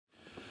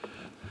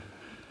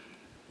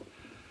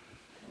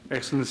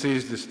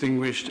Excellencies,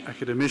 distinguished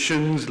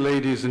academicians,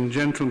 ladies and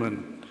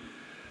gentlemen.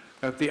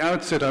 At the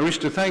outset, I wish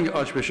to thank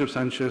Archbishop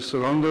Sanchez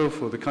Sorondo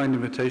for the kind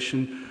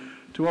invitation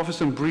to offer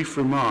some brief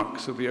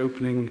remarks at the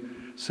opening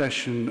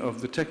session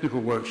of the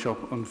technical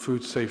workshop on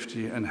food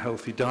safety and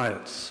healthy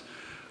diets,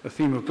 a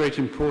theme of great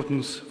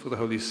importance for the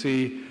Holy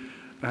See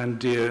and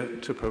dear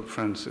to Pope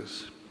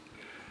Francis.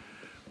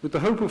 With the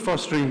hope of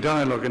fostering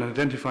dialogue and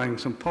identifying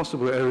some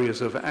possible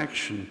areas of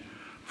action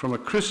from a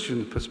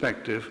Christian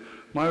perspective,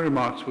 my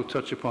remarks will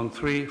touch upon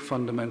three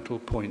fundamental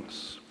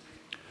points.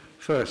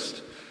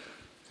 First,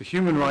 the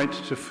human right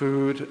to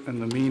food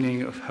and the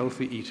meaning of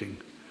healthy eating,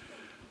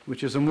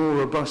 which is a more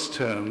robust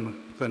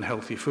term than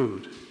healthy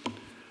food,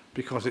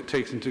 because it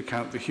takes into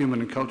account the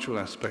human and cultural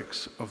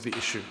aspects of the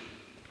issue.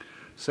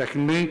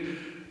 Secondly,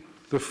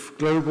 the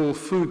global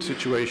food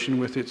situation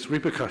with its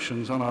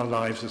repercussions on our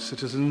lives as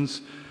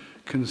citizens,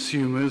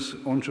 consumers,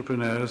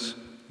 entrepreneurs,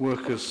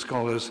 workers,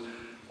 scholars,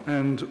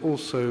 and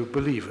also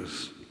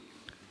believers.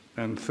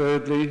 And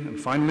thirdly, and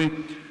finally,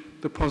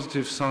 the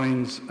positive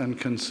signs and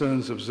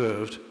concerns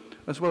observed,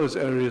 as well as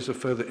areas of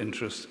further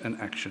interest and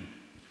action.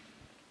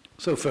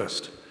 So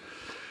first,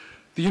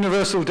 the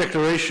Universal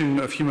Declaration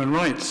of Human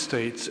Rights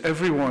states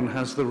everyone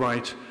has the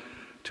right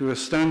to a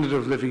standard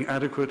of living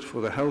adequate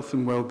for the health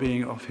and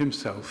well-being of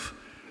himself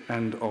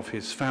and of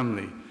his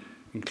family,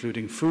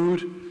 including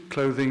food,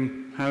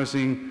 clothing,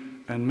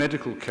 housing, and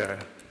medical care,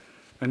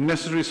 and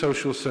necessary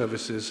social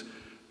services,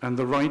 and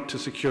the right to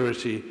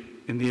security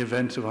in the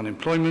event of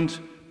unemployment,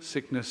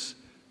 sickness,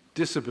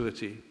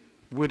 disability,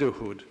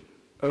 widowhood,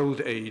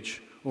 old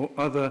age, or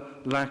other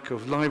lack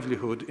of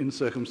livelihood in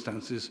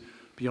circumstances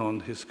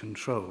beyond his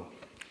control.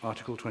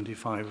 Article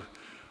 25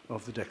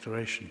 of the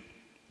Declaration.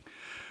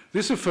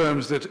 This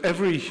affirms that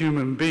every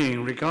human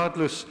being,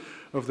 regardless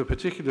of the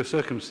particular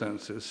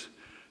circumstances,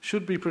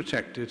 should be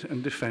protected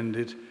and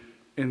defended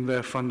in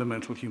their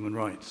fundamental human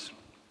rights.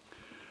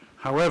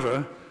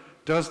 However,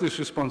 does this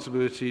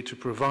responsibility to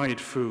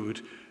provide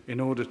food in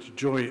order to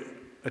enjoy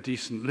a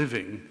decent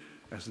living,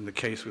 as in the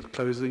case with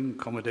clothing,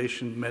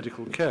 accommodation,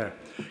 medical care,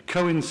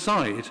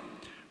 coincide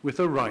with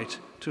a right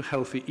to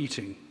healthy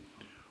eating,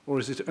 or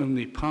is it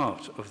only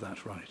part of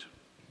that right?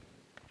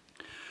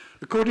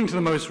 According to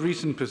the most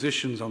recent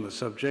positions on the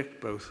subject,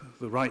 both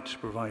the right to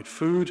provide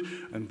food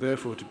and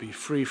therefore to be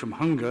free from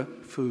hunger,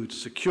 food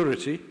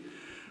security,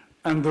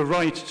 and the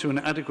right to an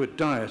adequate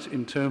diet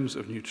in terms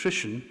of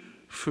nutrition,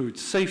 food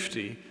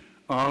safety,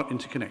 are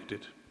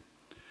interconnected.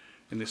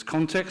 In this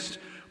context,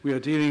 we are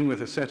dealing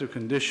with a set of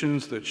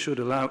conditions that should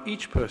allow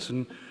each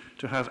person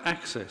to have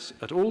access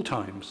at all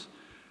times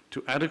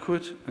to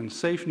adequate and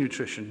safe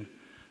nutrition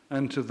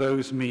and to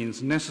those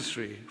means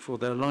necessary for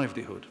their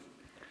livelihood.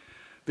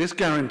 This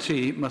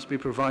guarantee must be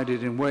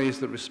provided in ways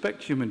that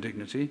respect human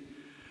dignity,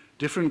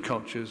 different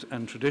cultures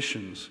and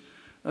traditions,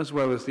 as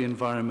well as the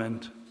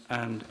environment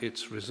and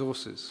its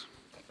resources.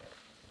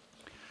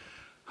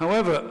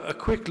 However, a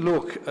quick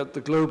look at the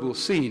global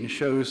scene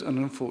shows an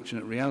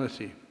unfortunate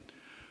reality.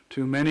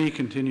 Too many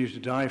continue to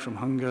die from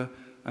hunger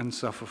and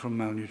suffer from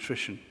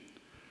malnutrition.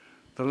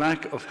 The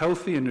lack of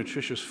healthy and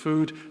nutritious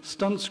food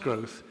stunts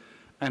growth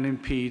and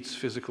impedes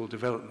physical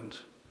development.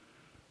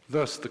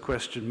 Thus, the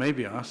question may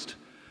be asked,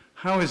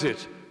 how is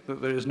it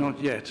that there is not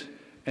yet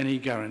any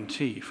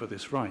guarantee for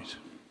this right?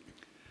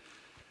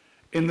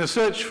 In the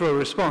search for a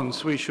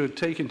response, we should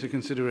take into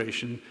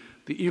consideration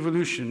the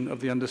evolution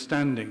of the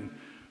understanding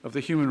of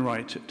the human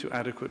right to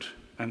adequate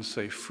and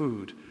safe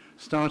food,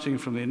 starting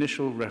from the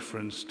initial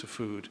reference to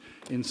food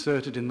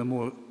inserted in the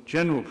more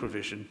general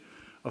provision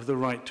of the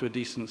right to a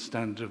decent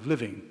standard of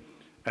living,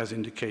 as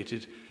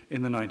indicated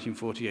in the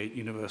 1948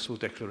 Universal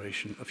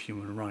Declaration of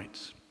Human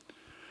Rights.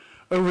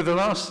 Over the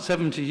last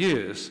 70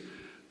 years,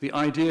 the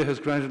idea has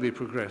gradually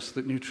progressed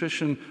that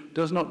nutrition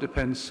does not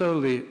depend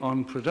solely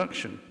on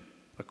production,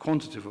 a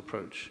quantitative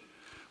approach,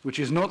 which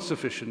is not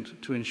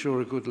sufficient to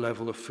ensure a good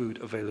level of food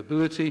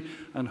availability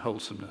and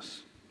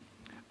wholesomeness.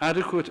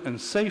 Adequate and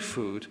safe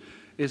food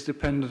is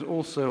dependent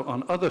also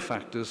on other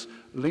factors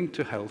linked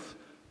to health,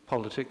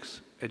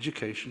 politics,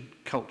 education,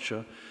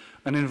 culture,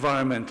 and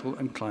environmental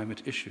and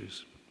climate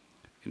issues.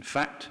 In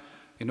fact,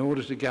 in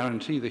order to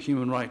guarantee the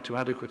human right to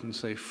adequate and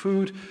safe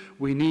food,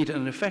 we need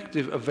an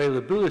effective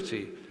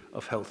availability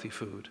of healthy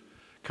food,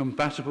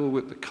 compatible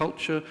with the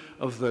culture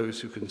of those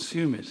who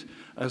consume it,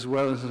 as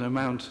well as an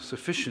amount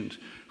sufficient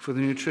for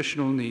the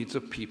nutritional needs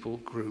of people,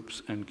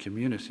 groups, and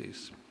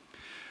communities.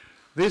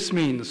 This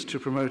means to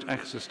promote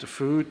access to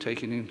food,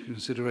 taking into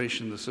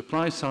consideration the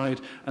supply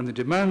side and the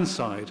demand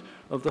side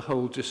of the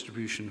whole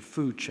distribution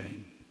food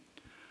chain.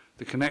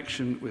 The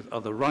connection with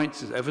other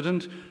rights is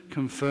evident,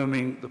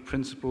 confirming the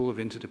principle of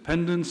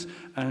interdependence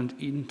and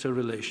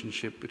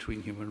interrelationship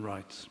between human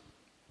rights.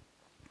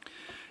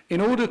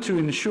 In order to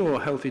ensure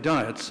healthy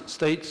diets,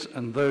 states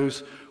and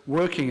those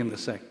working in the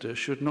sector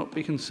should not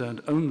be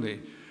concerned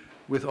only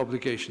with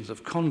obligations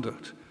of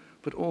conduct,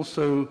 but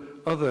also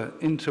other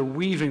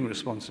interweaving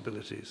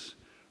responsibilities,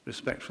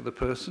 respect for the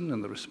person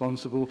and the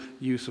responsible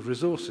use of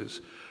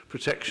resources,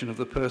 protection of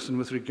the person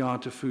with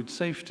regard to food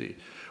safety,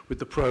 with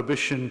the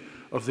prohibition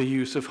of the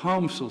use of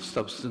harmful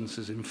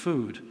substances in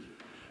food,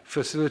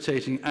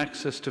 facilitating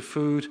access to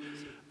food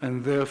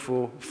and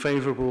therefore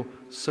favourable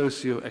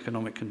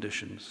socio-economic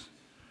conditions.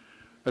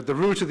 At the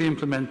root of the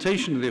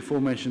implementation of the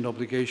aforementioned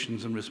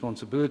obligations and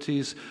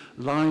responsibilities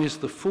lies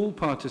the full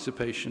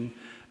participation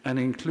and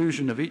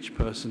inclusion of each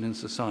person in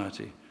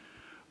society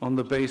on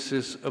the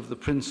basis of the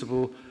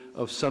principle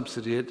of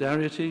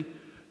subsidiarity,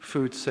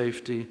 food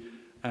safety,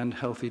 and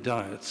healthy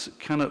diets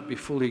cannot be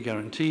fully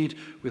guaranteed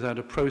without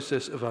a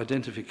process of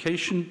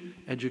identification,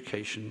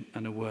 education,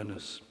 and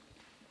awareness.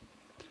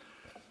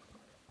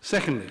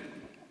 Secondly,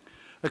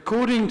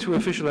 according to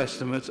official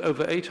estimates,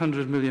 over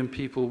 800 million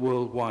people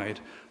worldwide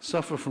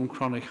suffer from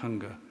chronic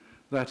hunger.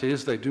 That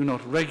is, they do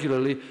not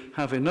regularly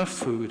have enough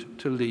food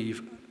to lead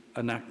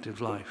an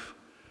active life.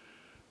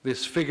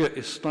 This figure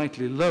is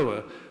slightly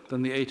lower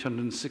than the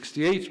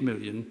 868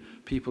 million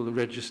people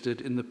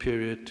registered in the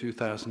period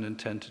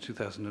 2010 to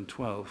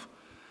 2012,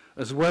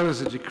 as well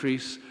as a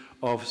decrease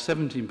of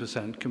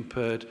 17%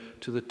 compared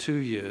to the two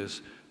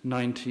years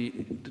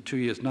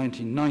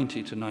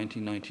 1990 to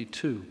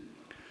 1992,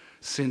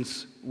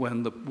 since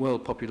when the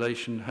world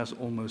population has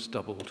almost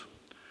doubled.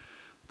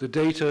 The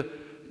data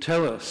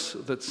tell us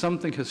that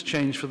something has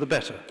changed for the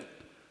better.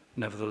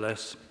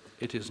 Nevertheless,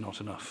 it is not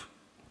enough.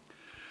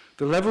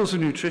 The levels of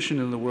nutrition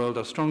in the world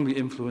are strongly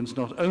influenced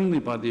not only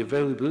by the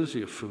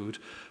availability of food,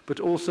 but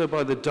also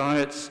by the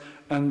diets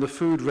and the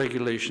food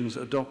regulations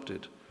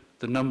adopted.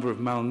 The number of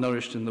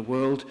malnourished in the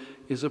world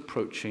is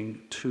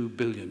approaching 2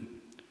 billion.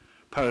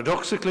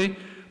 Paradoxically,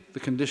 the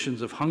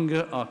conditions of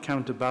hunger are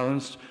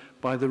counterbalanced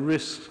by the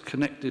risks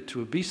connected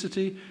to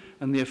obesity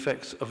and the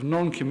effects of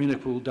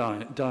non-communicable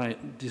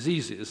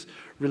diseases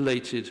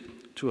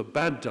related to a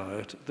bad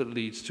diet that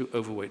leads to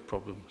overweight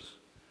problems.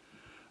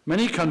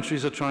 Many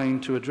countries are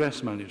trying to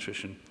address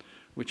malnutrition,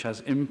 which has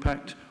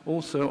impact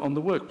also on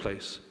the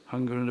workplace.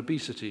 Hunger and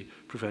obesity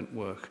prevent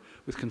work,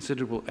 with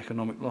considerable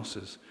economic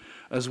losses,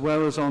 as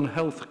well as on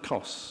health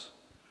costs.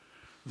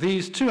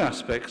 These two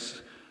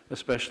aspects,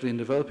 especially in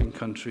developing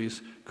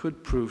countries,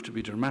 could prove to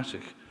be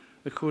dramatic,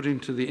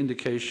 according to the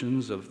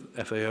indications of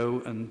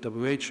FAO and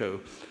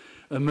WHO,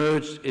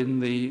 emerged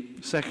in the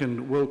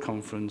Second World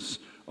Conference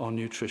on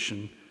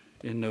Nutrition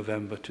in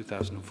November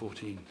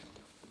 2014.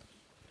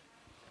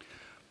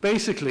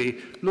 Basically,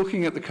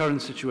 looking at the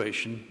current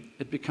situation,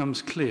 it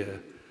becomes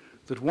clear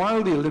that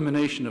while the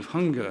elimination of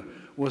hunger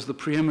was the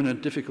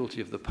preeminent difficulty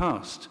of the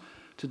past,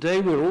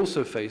 today we're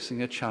also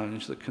facing a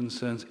challenge that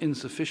concerns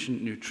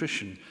insufficient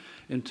nutrition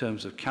in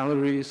terms of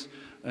calories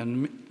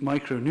and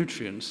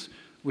micronutrients,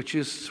 which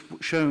is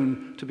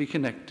shown to be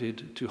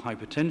connected to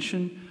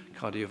hypertension,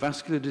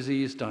 cardiovascular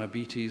disease,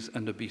 diabetes,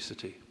 and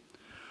obesity.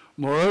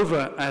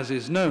 Moreover, as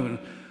is known,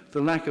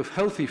 the lack of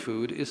healthy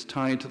food is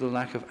tied to the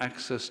lack of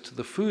access to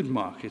the food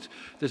market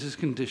that is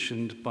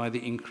conditioned by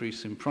the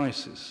increase in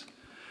prices,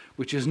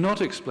 which is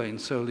not explained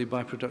solely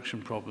by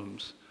production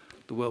problems.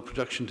 The world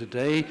production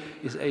today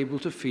is able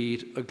to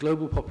feed a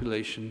global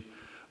population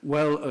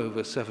well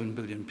over 7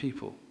 billion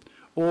people,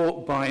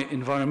 or by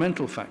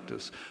environmental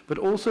factors, but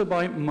also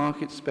by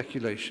market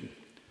speculation.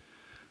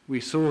 We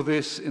saw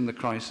this in the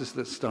crisis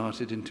that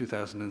started in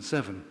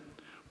 2007.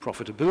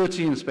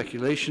 Profitability and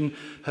speculation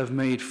have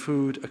made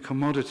food a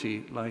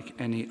commodity like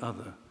any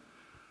other,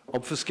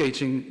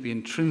 obfuscating the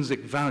intrinsic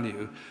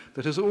value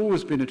that has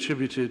always been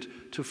attributed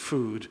to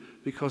food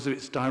because of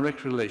its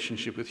direct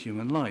relationship with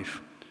human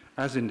life,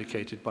 as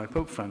indicated by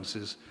Pope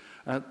Francis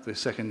at the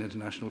Second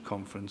International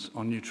Conference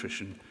on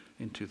Nutrition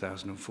in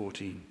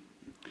 2014.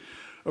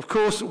 Of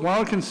course,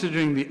 while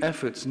considering the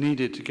efforts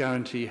needed to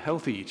guarantee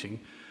healthy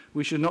eating,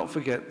 we should not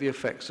forget the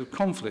effects of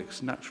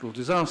conflicts, natural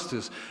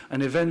disasters,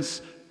 and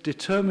events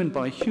determined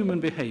by human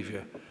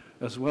behavior,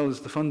 as well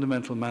as the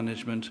fundamental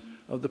management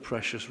of the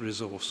precious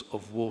resource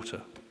of water.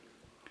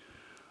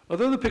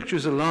 Although the picture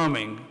is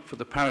alarming for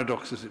the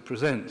paradoxes it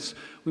presents,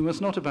 we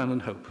must not abandon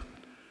hope.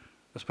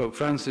 As Pope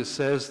Francis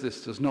says,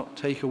 this does not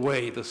take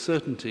away the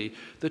certainty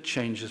that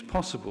change is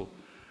possible,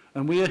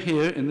 and we are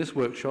here in this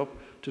workshop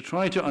to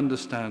try to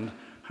understand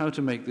how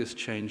to make this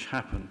change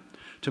happen.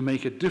 To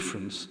make a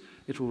difference,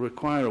 it will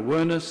require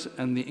awareness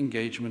and the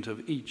engagement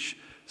of each,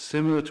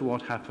 similar to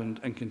what happened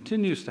and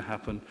continues to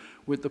happen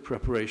with the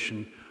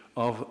preparation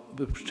of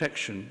the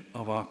protection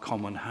of our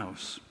common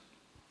house.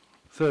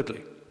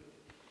 Thirdly,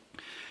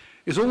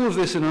 is all of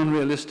this an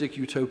unrealistic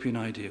utopian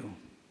ideal?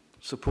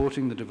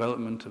 Supporting the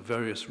development of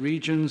various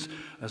regions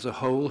as a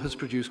whole has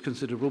produced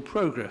considerable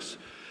progress,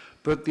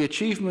 but the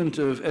achievement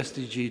of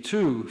SDG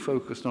 2,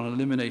 focused on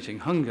eliminating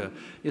hunger,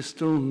 is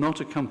still not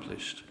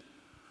accomplished.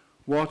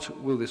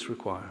 What will this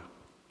require?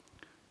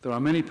 There are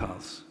many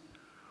paths.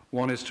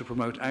 One is to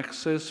promote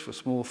access for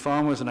small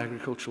farmers and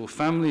agricultural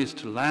families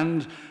to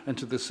land and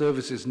to the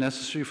services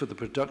necessary for the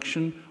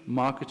production,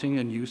 marketing,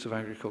 and use of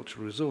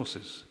agricultural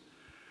resources.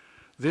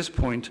 This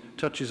point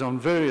touches on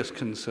various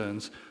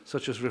concerns,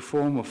 such as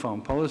reform of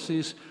farm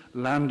policies,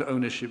 land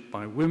ownership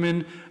by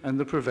women, and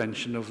the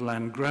prevention of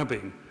land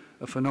grabbing,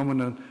 a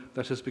phenomenon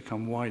that has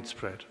become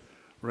widespread,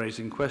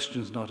 raising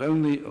questions not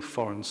only of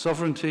foreign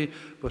sovereignty,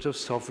 but of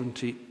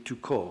sovereignty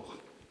tout court.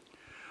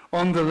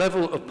 On the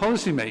level of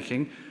policy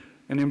making,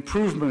 an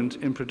improvement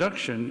in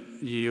production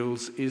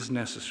yields is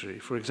necessary,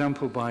 for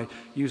example, by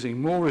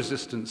using more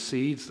resistant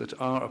seeds that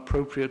are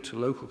appropriate to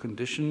local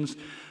conditions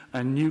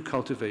and new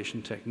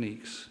cultivation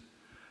techniques.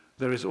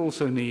 There is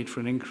also need for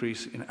an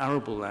increase in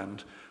arable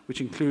land,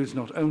 which includes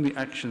not only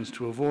actions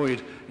to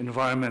avoid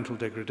environmental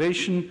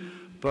degradation,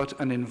 but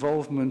an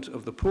involvement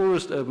of the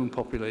poorest urban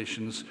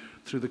populations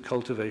through the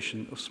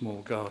cultivation of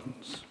small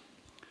gardens.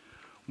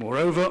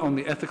 Moreover, on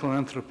the ethical and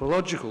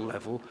anthropological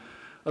level,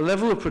 a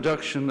level of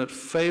production that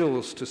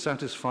fails to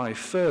satisfy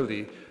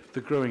fairly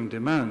the growing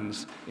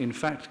demands, in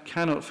fact,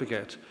 cannot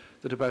forget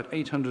that about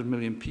 800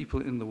 million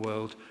people in the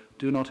world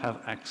do not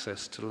have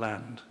access to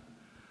land.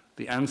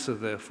 The answer,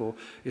 therefore,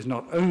 is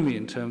not only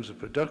in terms of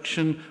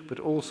production, but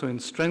also in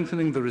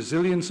strengthening the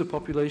resilience of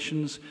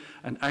populations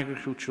and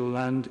agricultural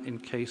land in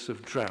case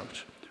of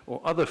drought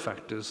or other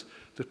factors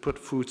that put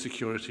food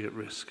security at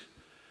risk.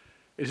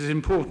 It is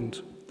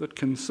important that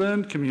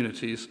concerned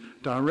communities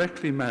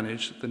directly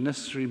manage the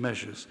necessary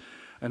measures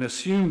and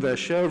assume their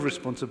share of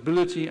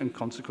responsibility and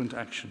consequent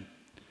action.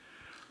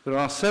 There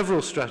are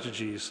several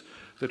strategies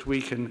that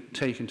we can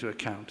take into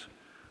account,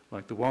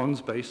 like the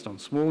ones based on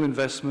small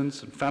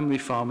investments and family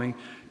farming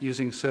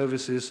using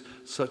services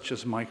such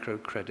as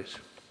microcredit.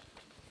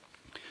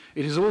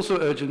 It is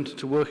also urgent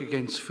to work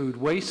against food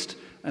waste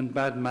and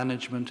bad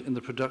management in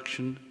the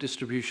production,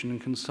 distribution,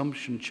 and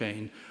consumption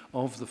chain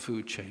of the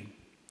food chain.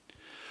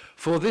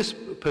 For this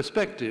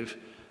perspective,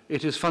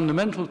 it is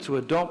fundamental to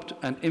adopt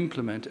and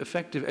implement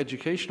effective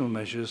educational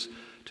measures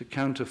to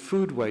counter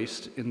food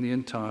waste in the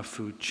entire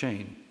food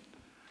chain.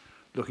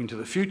 Looking to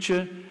the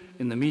future,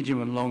 in the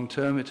medium and long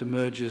term, it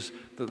emerges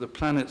that the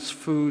planet's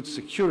food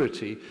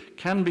security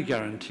can be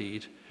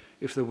guaranteed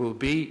if there will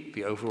be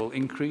the overall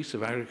increase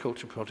of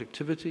agricultural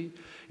productivity,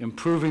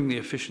 improving the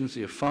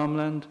efficiency of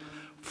farmland,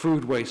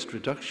 food waste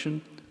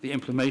reduction, the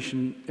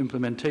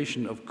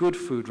implementation of good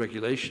food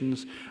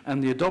regulations,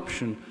 and the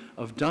adoption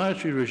of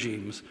dietary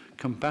regimes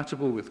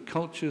compatible with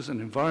cultures and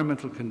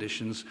environmental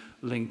conditions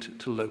linked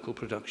to local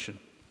production.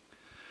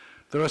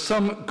 There are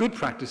some good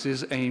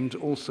practices aimed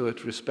also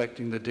at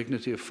respecting the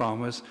dignity of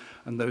farmers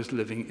and those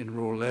living in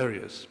rural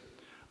areas.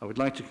 I would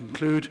like to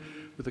conclude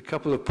with a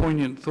couple of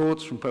poignant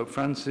thoughts from Pope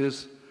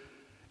Francis.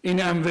 In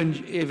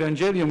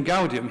Evangelium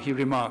Gaudium, he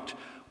remarked,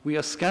 "We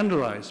are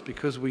scandalized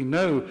because we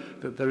know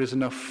that there is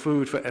enough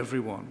food for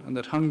everyone and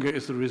that hunger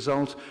is the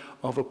result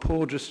of a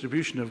poor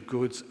distribution of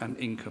goods and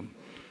income.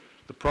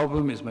 The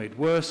problem is made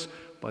worse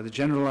by the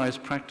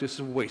generalized practice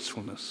of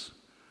wastefulness."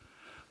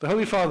 The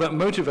Holy Father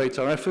motivates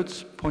our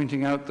efforts,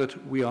 pointing out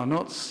that we are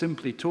not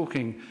simply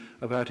talking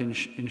about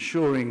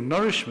ensuring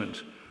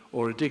nourishment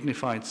or a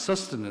dignified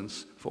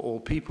sustenance for all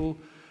people,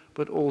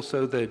 but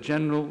also their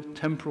general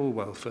temporal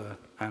welfare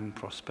and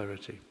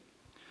prosperity.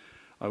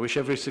 I wish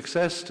every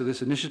success to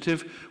this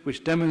initiative,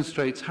 which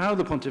demonstrates how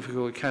the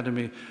Pontifical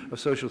Academy of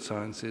Social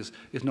Sciences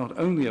is not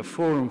only a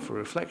forum for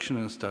reflection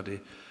and study,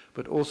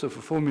 but also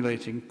for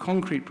formulating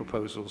concrete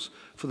proposals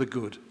for the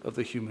good of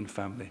the human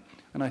family.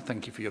 And I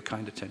thank you for your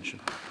kind attention.